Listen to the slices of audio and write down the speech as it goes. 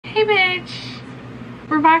bitch.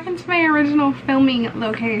 We're back into my original filming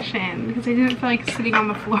location because I didn't feel like sitting on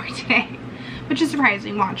the floor today, which is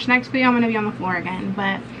surprising. Watch, next video I'm gonna be on the floor again,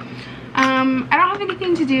 but I don't have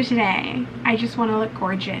anything to do today. I just want to look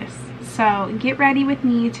gorgeous. So get ready with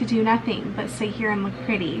me to do nothing but sit here and look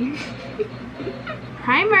pretty.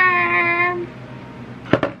 Primer.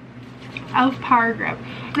 Elf Power Grip.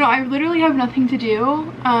 No, I literally have nothing to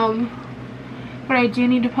do. But I do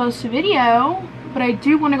need to post a video. But I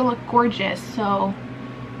do want to look gorgeous, so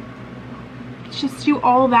let's just do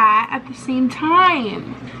all that at the same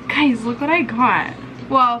time. Guys, look what I got.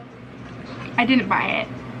 Well, I didn't buy it.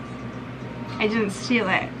 I didn't steal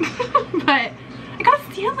it. But I got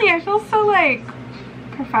Stanley. I feel so like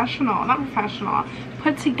professional. Not professional.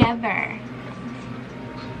 Put together.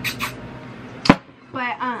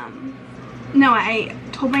 But no, I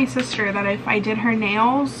told my sister that if I did her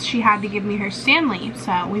nails, she had to give me her Stanley.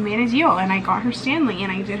 So we made a deal and I got her Stanley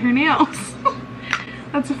and I did her nails.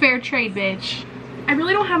 That's a fair trade, bitch. I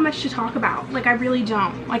really don't have much to talk about. Like, I really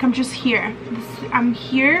don't. Like, I'm just here. I'm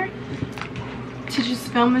here to just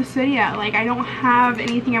film this video. Like, I don't have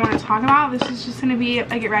anything I want to talk about. This is just gonna be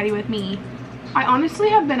a get ready with me. I honestly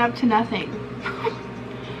have been up to nothing.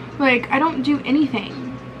 Like, I don't do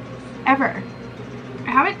anything ever.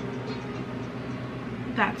 I haven't.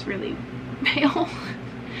 That's really pale.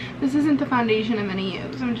 This isn't the foundation I'm gonna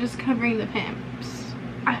use. I'm just covering the pimps.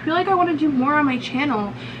 I feel like I want to do more on my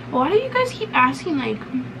channel. Why do you guys keep asking, like,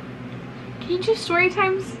 can you do story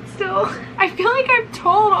times still? I feel like I've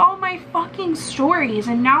told all my fucking stories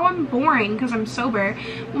and now I'm boring because I'm sober.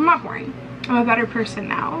 Well, I'm not boring. I'm a better person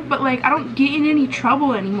now. But like, I don't get in any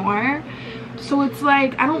trouble anymore. So it's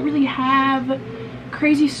like, I don't really have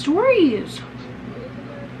crazy stories.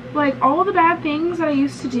 Like, all the bad things that I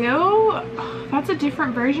used to do, that's a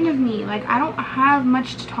different version of me. Like, I don't have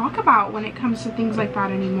much to talk about when it comes to things like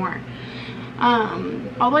that anymore.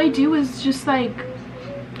 All I do is just like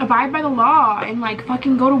abide by the law and like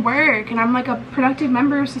fucking go to work, and I'm like a productive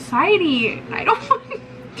member of society. I don't want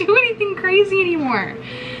to do anything crazy anymore.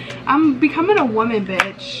 I'm becoming a woman,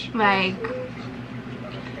 bitch. Like,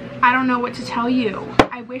 I don't know what to tell you.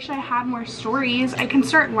 I wish I had more stories. I can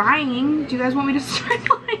start lying. Do you guys want me to start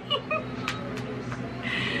lying?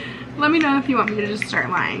 Let me know if you want me to just start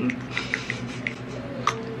lying.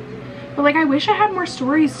 But like, I wish I had more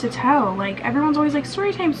stories to tell. Like, everyone's always like,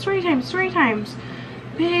 story time, story time, story times.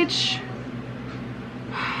 Bitch.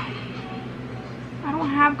 I don't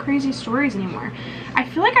have crazy stories anymore. I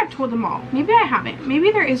feel like I've told them all. Maybe I haven't.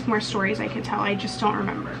 Maybe there is more stories I could tell. I just don't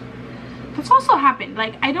remember. That's also happened.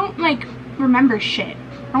 Like, I don't like remember shit.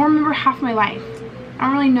 I don't remember half my life. I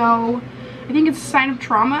don't really know. I think it's a sign of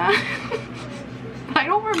trauma. I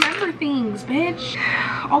don't remember things, bitch.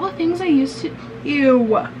 All the things I used to.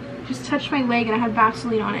 Ew. Just touched my leg and I had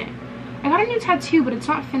Vaseline on it. I got a new tattoo, but it's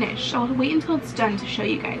not finished. I'll wait until it's done to show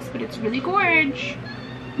you guys, but it's really gorge.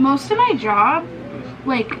 Most of my job,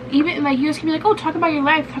 like, even like, you guys can be like, oh, talk about your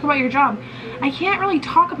life, talk about your job. I can't really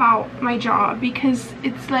talk about my job because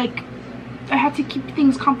it's like, I have to keep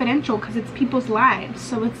things confidential because it's people's lives.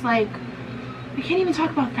 So it's like, I can't even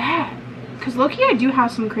talk about that. Because low-key, I do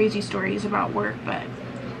have some crazy stories about work, but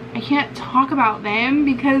I can't talk about them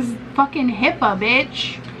because fucking HIPAA,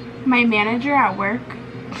 bitch. My manager at work,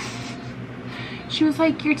 she was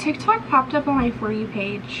like, your TikTok popped up on my For You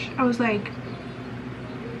page. I was like,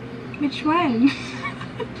 which one?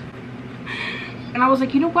 And I was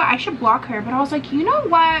like, you know what? I should block her. But I was like, you know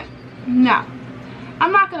what? No,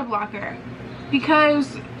 I'm not gonna block her.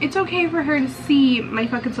 Because it's okay for her to see my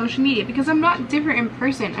fucking social media. Because I'm not different in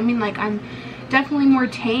person. I mean, like, I'm definitely more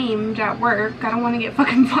tamed at work. I don't want to get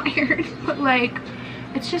fucking fired. But, like,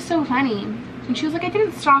 it's just so funny. And she was like, I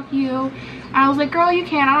didn't stalk you. And I was like, girl, you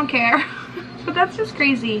can. I don't care. But that's just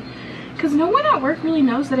crazy. Because no one at work really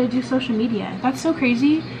knows that I do social media. That's so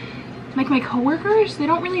crazy. Like, my coworkers, they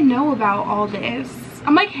don't really know about all this.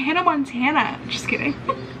 I'm like Hannah Montana. Just kidding.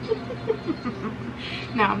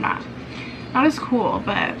 No, I'm not. Not as cool,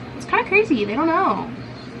 but it's kind of crazy. They don't know.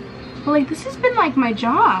 But like, this has been like my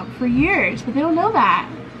job for years, but they don't know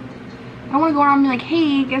that. I don't want to go around and be like,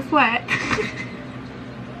 hey, guess what?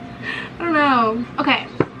 I don't know. Okay,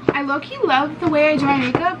 I low-key love the way I do my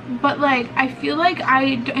makeup, but like, I feel like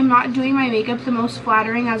I am not doing my makeup the most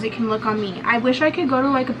flattering as it can look on me. I wish I could go to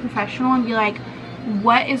like a professional and be like,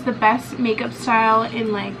 what is the best makeup style and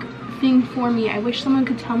like thing for me? I wish someone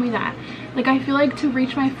could tell me that. Like, I feel like to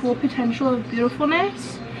reach my full potential of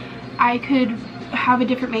beautifulness, I could have a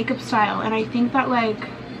different makeup style. And I think that, like,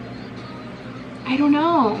 I don't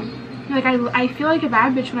know. Like, I feel like a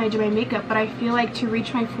bad bitch when I do my makeup, but I feel like to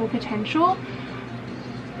reach my full potential,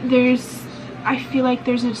 there's I feel like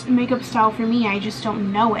there's a makeup style for me, I just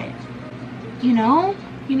don't know it, you know?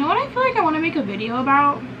 You know what I feel like I want to make a video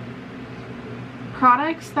about?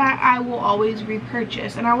 Products that I will always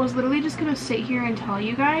repurchase. And I was literally just gonna sit here and tell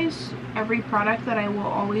you guys every product that I will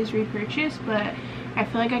always repurchase, but I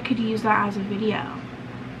feel like I could use that as a video.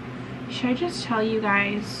 Should I just tell you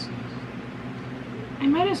guys? I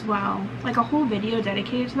might as well, like a whole video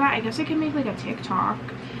dedicated to that. I guess I could make like a TikTok.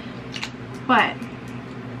 But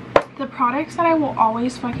the products that I will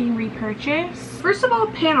always fucking repurchase, first of all,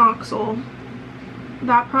 Panoxyl.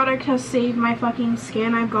 That product has saved my fucking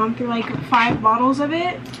skin. I've gone through like 5 bottles of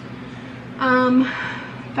it.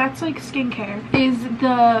 That's like skincare. Is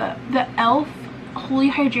the e.l.f. Holy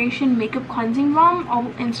Hydration Makeup Cleansing Balm.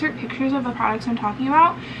 I'll insert pictures of the products I'm talking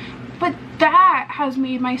about. But that has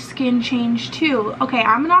made my skin change too. Okay,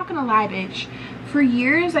 I'm not gonna lie, bitch. For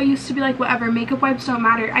years, I used to be like, whatever, makeup wipes don't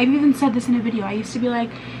matter. I've even said this in a video. I used to be like,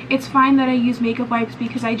 it's fine that I use makeup wipes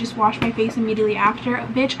because I just wash my face immediately after.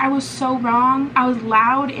 Bitch, I was so wrong. I was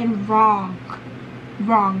loud and wrong.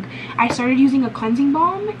 I started using a cleansing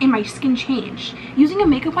balm and my skin changed. Using a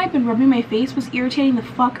makeup wipe and rubbing my face was irritating the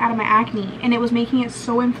fuck out of my acne, and it was making it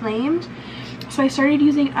so inflamed. So I started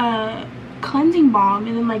using a cleansing balm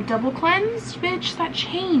and then like double cleansed. Bitch, that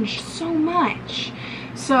changed so much.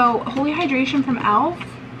 So Holy Hydration from e.l.f.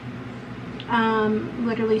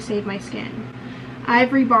 Literally saved my skin. I've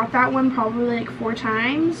rebought that one probably like 4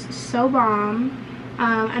 times. So bomb.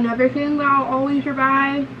 Another thing that I'll always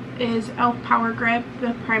rebuy is e.l.f. Power Grip,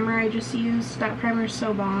 the primer I just used. That primer is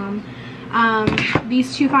so bomb.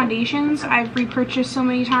 These 2 foundations I've repurchased so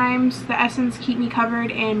many times. The Essence Keep Me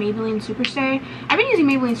Covered and Maybelline Superstay. I've been using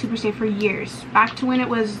Maybelline Superstay for years. Back to when it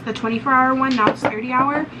was the 24-hour one, now it's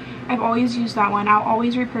 30-hour. I've always used that one. I'll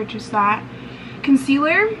always repurchase that.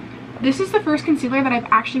 Concealer. This is the first concealer that I've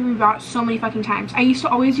actually rebought so many fucking times. I used to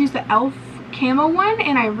always use the e.l.f. Camo one,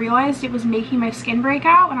 and I realized it was making my skin break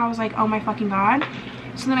out, and I was like, oh my fucking god.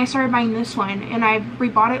 So then I started buying this one, and I've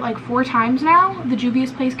rebought it like 4 times now. The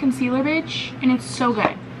Juvias Place Concealer, bitch, and it's so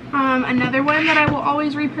good. Another one that I will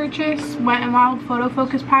always repurchase, Wet n Wild Photo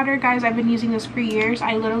Focus Powder. Guys, I've been using this for years.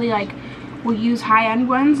 I literally like will use high-end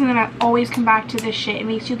ones, and then I always come back to this shit. It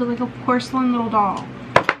makes you look like a porcelain little doll.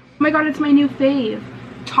 Oh my god, it's my new fave.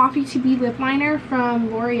 Toffee To Be Lip Liner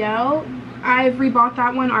from L'Oreal. I've rebought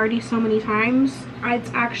that one already so many times.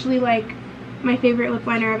 It's actually like my favorite lip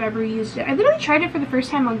liner I've ever used it. I literally tried it for the first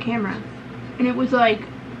time on camera, and it was like,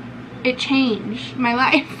 it changed my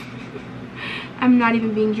life. I'm not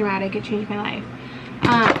even being dramatic, it changed my life.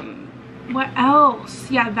 What else?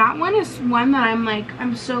 Yeah, that one is one that I'm like,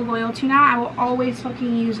 I'm so loyal to now. I will always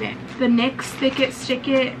fucking use it. The NYX Thick It Stick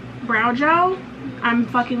It Brow Gel, I'm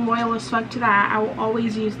fucking loyal as fuck to that. I will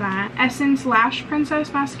always use that. Essence Lash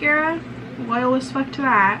Princess Mascara, loyal as fuck to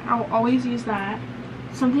that. I will always use that.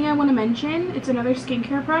 Something I want to mention, it's another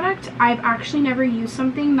skincare product. I've actually never used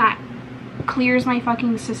something that clears my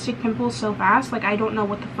fucking cystic pimples so fast. Like, I don't know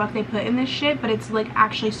what the fuck they put in this shit, but it's like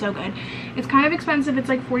actually so good. It's kind of expensive. It's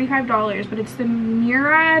like $45, but it's the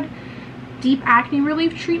Murad Deep Acne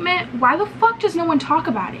Relief Treatment. Why the fuck does no one talk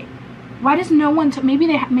about it? Why does no one maybe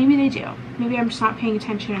they do. Maybe I'm just not paying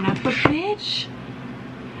attention enough. But bitch,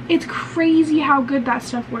 it's crazy how good that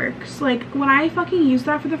stuff works. Like, when I fucking used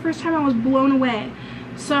that for the first time, I was blown away.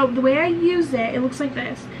 So the way I use it, it looks like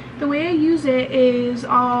this. The way I use it is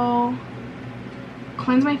I'll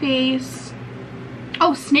cleanse my face.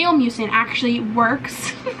 Oh, snail mucin actually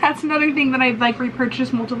works. That's another thing that I've like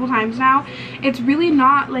repurchased multiple times now. It's really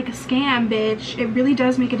not like a scam, bitch. It really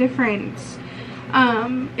does make a difference.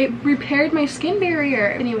 It repaired my skin barrier.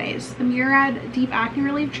 Anyways, the Murad Deep Acne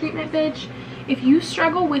Relief Treatment, bitch. If you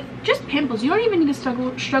struggle with just pimples, you don't even need to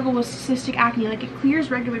struggle with cystic acne. Like, it clears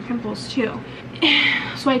regular pimples too.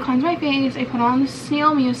 So I cleanse my face, I put on the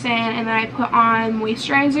snail mucin, and then I put on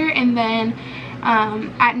moisturizer, and then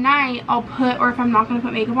at night I'll put, or if I'm not going to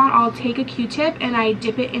put makeup on, I'll take a Q-tip and I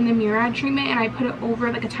dip it in the Murad treatment, and I put it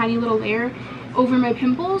over like a tiny little layer over my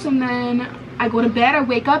pimples, and then I go to bed, I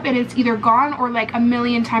wake up, and it's either gone or like a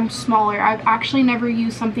million times smaller. I've actually never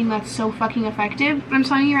used something that's so fucking effective. I'm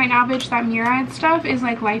telling you right now, bitch, that Murad stuff is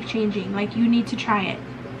like life-changing. Like, you need to try it.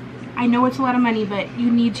 I know it's a lot of money, but you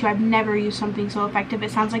need to. I've never used something so effective.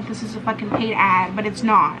 It sounds like this is a fucking paid ad, but it's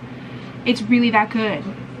not. It's really that good.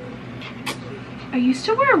 I used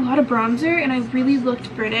to wear a lot of bronzer, and I really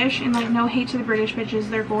looked British, and like, no hate to the British bitches,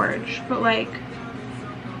 they're gorge, but like,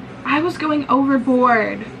 I was going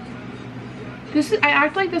overboard. I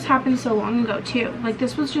act like this happened so long ago too. Like,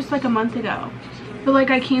 this was just like a month ago, but like,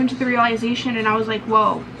 I came to the realization, and I was like,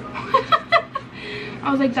 whoa. I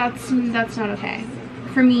was like, that's not okay.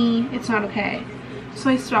 For me, it's not okay. So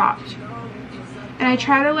I stopped. and I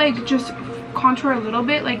try to like just contour a little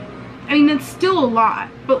bit. Like, I mean, it's still a lot,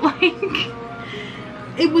 but like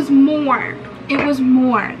it was more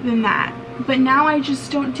than that. But now I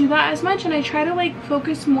just don't do that as much, and I try to like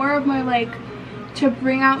focus more of my like, to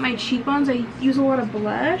bring out my cheekbones, I use a lot of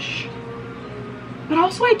blush, but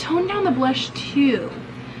also I tone down the blush too.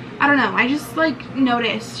 I don't know, I just like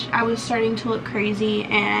noticed I was starting to look crazy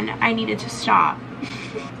and I needed to stop.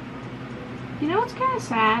 You know what's kind of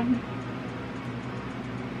sad?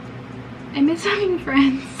 I miss having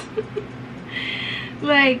friends.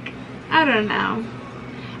 Like, I don't know.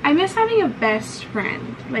 I miss having a best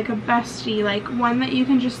friend, like a bestie, like one that you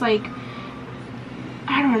can just like,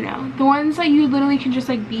 I don't know, the ones that you literally can just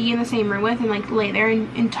like be in the same room with and like lay there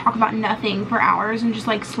and talk about nothing for hours and just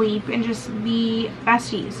like sleep and just be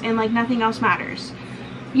besties and like nothing else matters.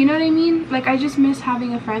 You know what I mean? Like, I just miss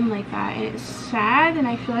having a friend like that, and it's sad, and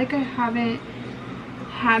I feel like I haven't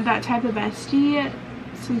had that type of bestie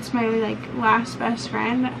since my like last best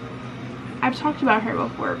friend. I've talked about her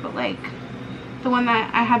before, but like the one that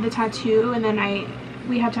I had the tattoo, and then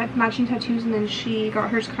we had matching tattoos, and then she got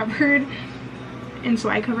hers covered, and so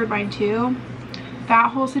I covered mine too.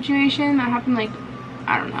 That whole situation that happened, like,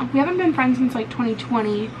 I don't know, we haven't been friends since like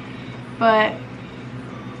 2020, but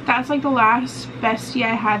that's like the last bestie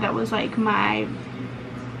I had that was like my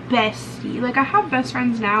bestie. Like, I have best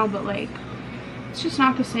friends now, but like it's just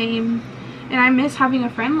not the same, and I miss having a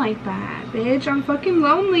friend like that. Bitch, I'm fucking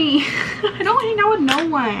lonely. I don't hang out with no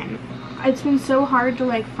one. It's been so hard to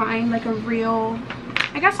like find like a real,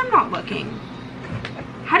 I guess I'm not looking.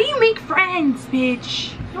 How do you make friends,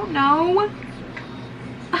 bitch? I don't know.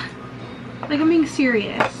 Like, I'm being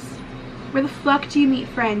serious. Where the fuck do you meet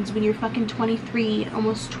friends when you're fucking 23,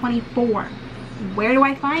 almost 24? Where do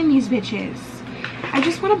I find these bitches? I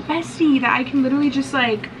just want a bestie that I can literally just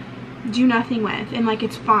like do nothing with and like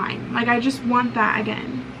it's fine. Like, I just want that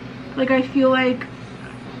again. Like, I feel like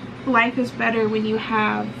life is better when you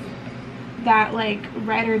have that like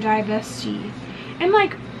ride or die bestie. And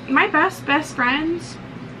like, my best friends,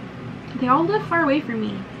 they all live far away from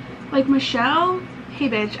me. Like Michelle, hey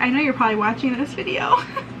bitch, I know you're probably watching this video.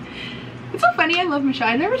 It's so funny, I love Michelle.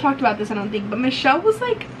 I never talked about this, I don't think, but Michelle was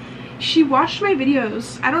like, she watched my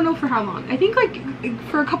videos, I don't know for how long, I think like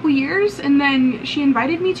for a couple years, and then she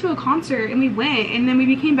invited me to a concert and we went, and then we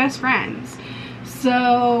became best friends.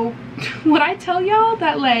 So would I tell y'all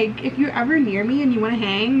that like, if you're ever near me and you want to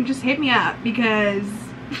hang, just hit me up, because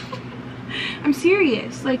I'm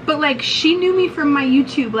serious. Like, but like, she knew me from my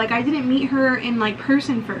YouTube. Like, I didn't meet her in like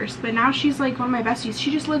person first, but now she's like one of my besties.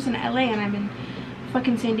 She just lives in LA and I'm in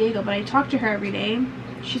fucking San Diego, but I talk to her every day.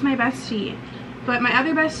 She's my bestie. But my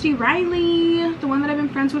other bestie, Riley, the one that I've been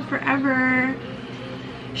friends with forever,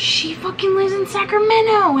 she fucking lives in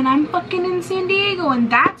Sacramento and I'm fucking in San Diego, and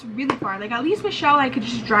that's really far. Like, at least Michelle I could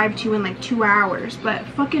just drive to in like 2 hours, but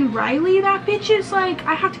fucking Riley, that bitch is like,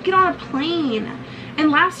 I have to get on a plane. And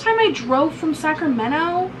last time I drove from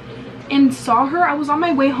Sacramento and saw her, I was on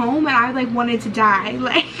my way home and I like wanted to die.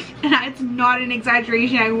 Like, and it's not an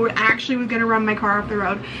exaggeration, I actually was gonna run my car off the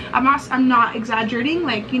road. I'm not exaggerating.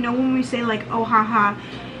 Like, you know when we say like, oh haha,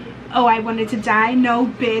 oh I wanted to die? No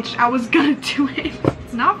bitch, I was gonna do it.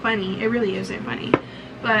 It's not funny, it really isn't funny.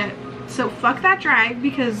 But so fuck that drive,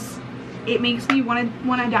 because it makes me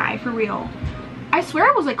wanna die for real. I swear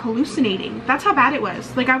I was like hallucinating. That's how bad it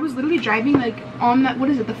was. Like, I was literally driving like on that, what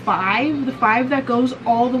is it, the 5 that goes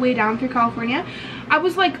all the way down through California. I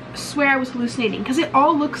was like, swear I was hallucinating, because it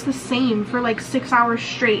all looks the same for like 6 hours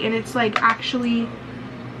straight, and it's like actually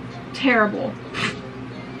terrible.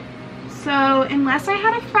 So unless I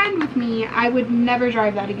had a friend with me, I would never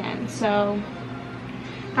drive that again. So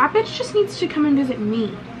that bitch just needs to come and visit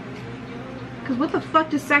me, because what the fuck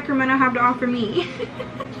does Sacramento have to offer me?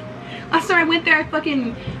 Last time I went there, I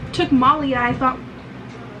fucking took Molly and I thought,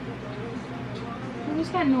 what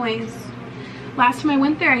was that noise? Last time I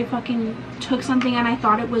went there, I fucking took something and I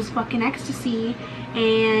thought it was fucking ecstasy,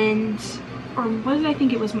 and, or what did I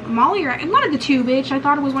think it was? Molly, or one of the two, bitch. I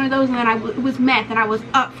thought it was one of those, and then it was meth, and I was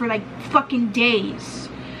up for like fucking days.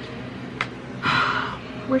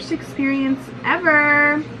 Worst experience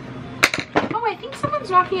ever. Oh, I think someone's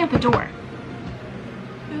knocking at the door.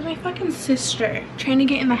 It was my fucking sister trying to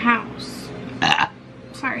get in the house.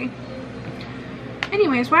 Sorry.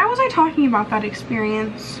 Anyways, why was I talking about that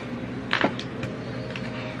experience?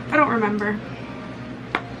 I don't remember.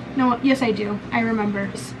 No, yes I do. I remember. I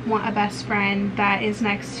just want a best friend that is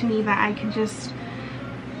next to me that I can just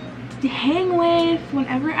hang with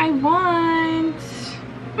whenever I want.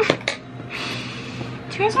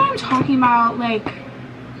 Do you guys know what I'm talking about? Like,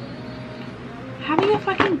 having a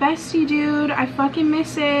fucking bestie, dude. I fucking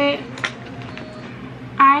miss it.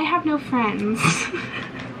 I have no friends.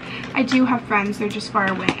 I do have friends, they're just far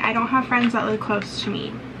away. I don't have friends that live close to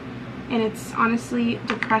me. And it's honestly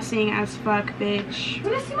depressing as fuck, bitch. You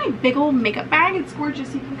wanna see my big old makeup bag? It's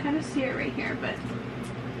gorgeous. You can kind of see it right here, but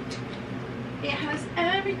it has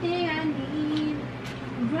everything I need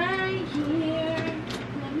right here.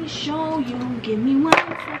 Let me show you. Give me 1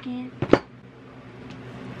 second.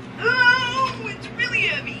 Oh, it's really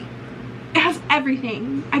heavy. It has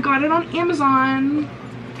everything. I got it on Amazon.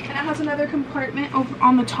 And it has another compartment over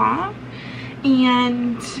on the top.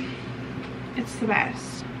 And it's the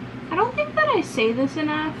best. I don't think that I say this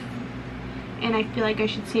enough. And I feel like I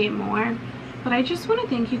should say it more. But I just want to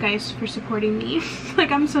thank you guys for supporting me.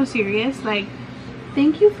 Like, I'm so serious. Like,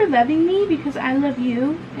 thank you for loving me because I love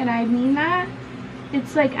you. And I mean that.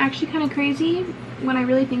 It's like actually kind of crazy when I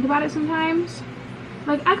really think about it sometimes.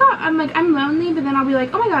 Like, I'm lonely, but then I'll be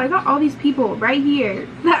like, oh my god, I got all these people right here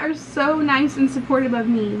that are so nice and supportive of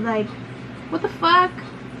me. Like, what the fuck?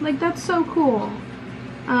 Like, that's so cool.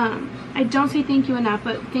 I don't say thank you enough,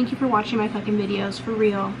 but thank you for watching my fucking videos, for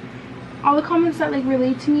real. All the comments that like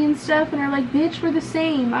relate to me and stuff and are like, bitch, we're the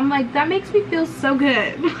same. I'm like, that makes me feel so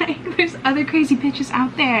good. Like, there's other crazy bitches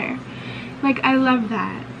out there. Like, I love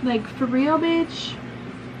that. Like, for real, bitch.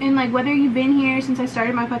 And like, whether you've been here since I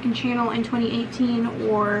started my fucking channel in 2018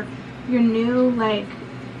 or you're new, like,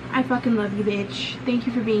 I fucking love you, bitch. Thank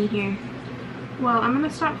you for being here. Well, I'm gonna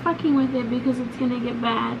stop fucking with it because it's gonna get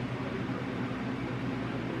bad.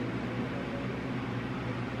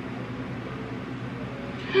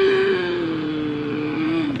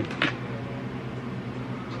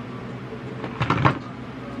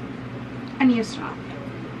 I need to stop.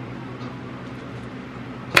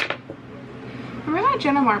 Remember that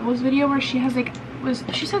Jenna Marbles video where she has like,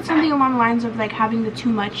 she said something along the lines of like having the too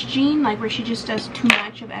much gene, like where she just does too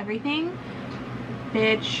much of everything?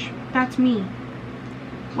 Bitch, that's me.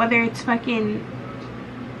 Whether it's fucking,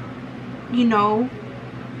 you know,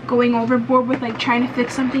 going overboard with like trying to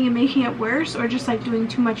fix something and making it worse, or just like doing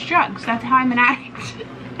too much drugs. That's how I'm an addict.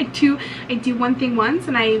 I do one thing once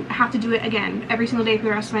and I have to do it again every single day for the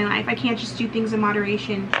rest of my life. I can't just do things in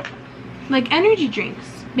moderation. Like energy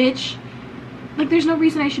drinks, bitch. Like, there's no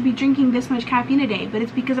reason I should be drinking this much caffeine a day, but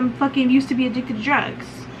it's because I'm fucking used to be addicted to drugs.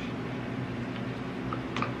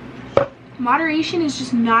 Moderation is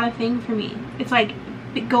just not a thing for me. It's like,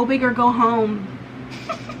 go big or go home.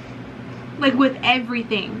 Like, with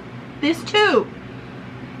everything. This too.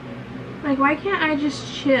 Like, why can't I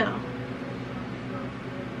just chill?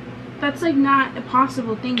 That's like not a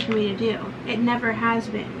possible thing for me to do. It never has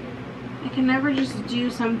been. I can never just do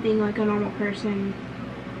something like a normal person.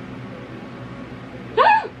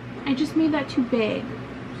 I just made that too big.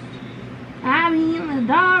 I be in the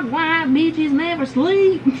dark, white bitches never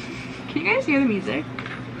sleep. Can you guys hear the music?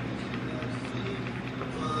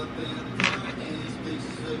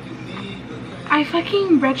 I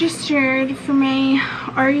fucking registered for my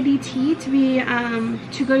REDT to be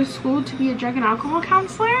to go to school to be a drug and alcohol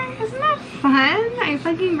counselor. Isn't that fun? I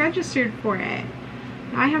fucking registered for it.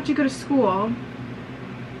 Now I have to go to school,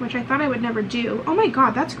 which I thought I would never do. Oh my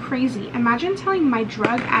god, that's crazy. Imagine telling my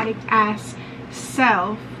drug addict ass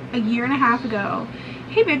self a year and a half ago,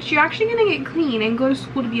 hey bitch, you're actually gonna get clean and go to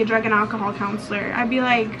school to be a drug and alcohol counselor. I'd be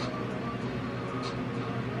like,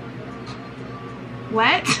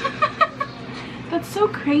 what? That's so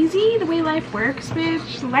crazy the way life works,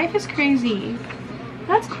 bitch. Life is crazy.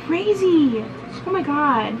 That's crazy. Oh my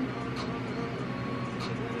god.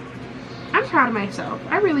 I'm proud of myself.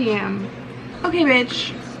 I really am. Okay,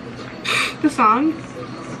 bitch. The song.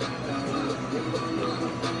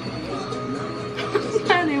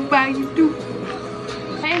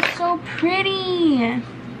 That is so pretty.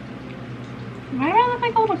 Why do I look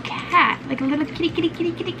like a little cat? Like a little kitty, kitty,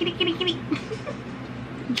 kitty, kitty, kitty, kitty, kitty.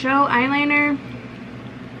 Gel eyeliner.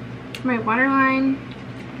 My waterline.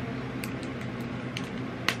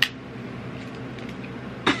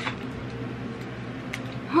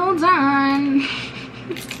 Hold on.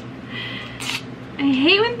 I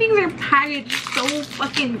hate when things are packaged so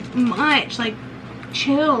fucking much. Like,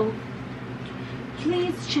 chill.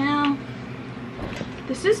 Please chill.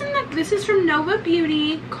 This is from Nova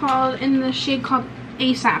Beauty, in the shade called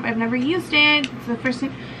ASAP. I've never used it. It's the first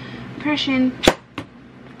impression.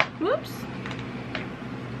 Whoops.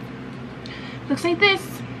 Looks like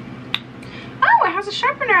this. Oh, it has a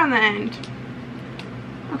sharpener on the end.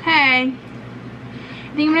 Okay.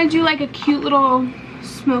 I think I'm gonna do like a cute little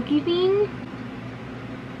smoky thing.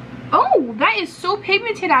 Oh, that is so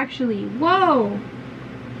pigmented actually. Whoa.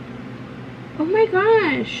 Oh my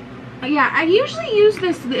gosh. Yeah, I usually use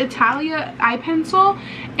the Italia eye pencil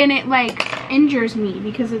and it like injures me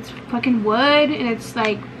because it's fucking wood and it's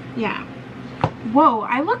like Yeah. Whoa,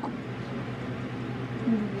 I look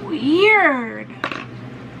weird.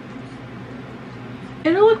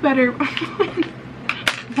 It'll look better.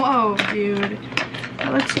 Whoa, dude.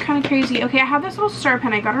 That looks kind of crazy. Okay, I have this little star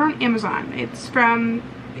pen. I got it on Amazon. It's from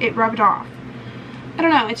It Rubbed Off. I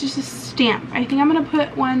don't know. It's just a stamp. I think I'm going to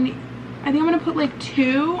put one. I think I'm going to put like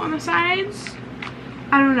 2 on the sides.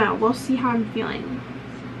 I don't know. We'll see how I'm feeling.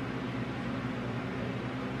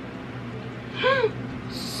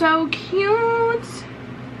 So cute.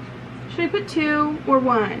 Should I put 2 or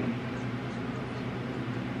 1?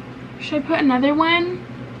 Should I put another one?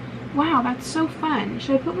 Wow, that's so fun.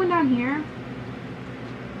 Should I put one down here?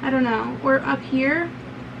 I don't know. Or up here?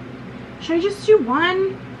 Should I just do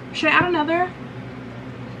 1? Should I add another?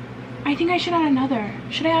 I think I should add another.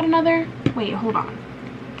 Should I add another? Wait, hold on.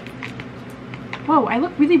 Whoa, I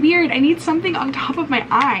look really weird. I need something on top of my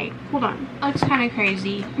eye. Hold on. That looks kind of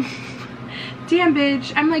crazy. Damn,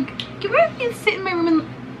 bitch. I'm like, get ready with me to sit in my room and...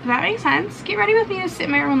 Does that make sense? Get ready with me to sit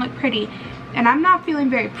in my room and look pretty. And I'm not feeling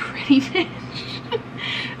very pretty, bitch.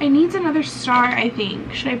 I need another star, I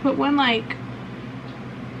think. Should I put one, like...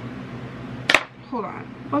 Hold on.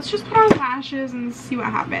 Let's just put on lashes and see what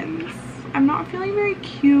happens. I'm not feeling very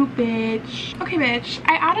cute, bitch. Okay, bitch.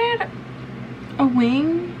 I added a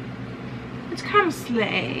wing. It's kind of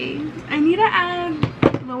slay. I need to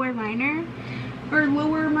add lower liner or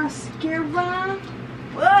lower mascara.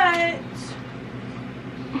 What?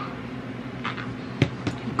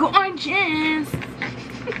 Gorgeous.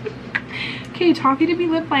 Okay, Toffee to Be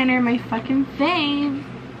lip liner, my fucking fave.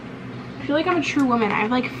 I feel like I'm a true woman.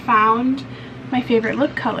 I've like found my favorite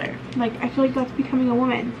lip color. Like, I feel like that's becoming a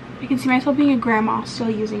woman. I can see myself being a grandma still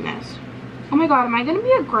using this. Oh my god, am I gonna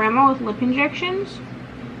be a grandma with lip injections?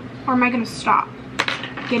 Or am I gonna stop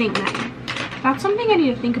getting them? That's something I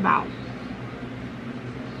need to think about.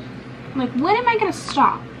 Like, when am I gonna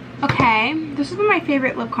stop? Okay, this has been my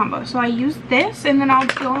favorite lip combo. So I use this, and then I'll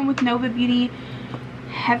go in with Nova Beauty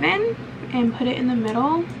Heaven and put it in the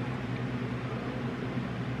middle.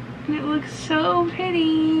 And it looks so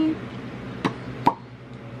pretty.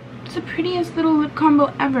 It's the prettiest little lip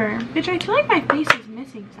combo ever. Bitch, I feel like my face is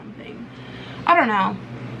missing something. I don't know.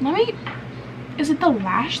 Let me... Is it the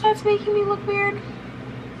lash that's making me look weird?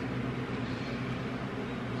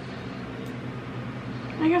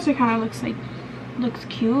 I guess it kind of looks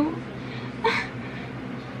cute.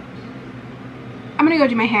 I'm gonna go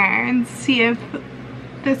do my hair and see if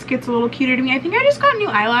this gets a little cuter to me. I think I just got new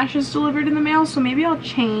eyelashes delivered in the mail, so maybe I'll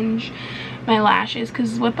change my lashes,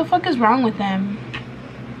 because what the fuck is wrong with them?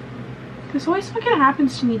 This always fucking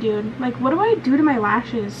happens to me, dude. Like, what do I do to my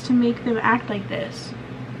lashes to make them act like this?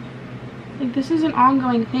 Like, this is an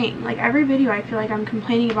ongoing thing. Like, every video I feel like I'm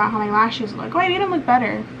complaining about how my lashes look. Oh, I made them look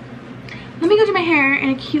better. Let me go do my hair in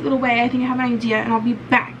a cute little way. I think I have an idea, and I'll be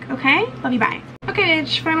back, okay? Love you, bye. Okay,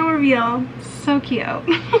 bitch, final reveal. So cute.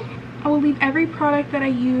 I will leave every product that I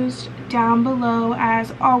used down below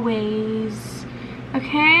as always.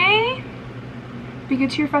 Okay? Be good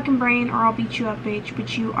to your fucking brain or I'll beat you up, bitch,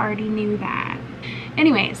 but you already knew that.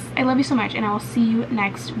 Anyways, I love you so much, and I will see you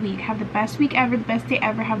next week. Have the best week ever, the best day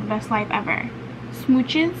ever, have the best life ever.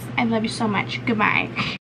 Smooches, I love you so much. Goodbye.